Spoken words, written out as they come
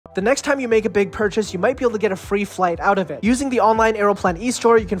The next time you make a big purchase, you might be able to get a free flight out of it. Using the online Aeroplan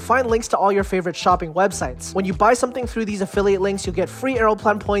e-store, you can find links to all your favorite shopping websites. When you buy something through these affiliate links, you'll get free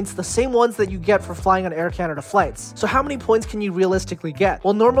Aeroplan points, the same ones that you get for flying on Air Canada flights. So how many points can you realistically get?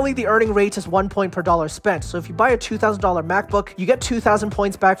 Well, normally the earning rate is 1 point per dollar spent. So if you buy a $2,000 MacBook, you get 2,000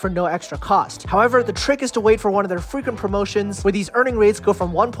 points back for no extra cost. However, the trick is to wait for one of their frequent promotions where these earning rates go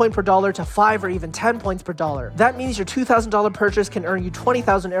from 1 point per dollar to 5 or even 10 points per dollar. That means your $2,000 purchase can earn you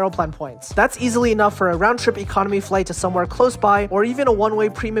 20,000 Aeroplan points. That's easily enough for a round-trip economy flight to somewhere close by, or even a one-way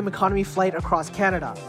premium economy flight across Canada.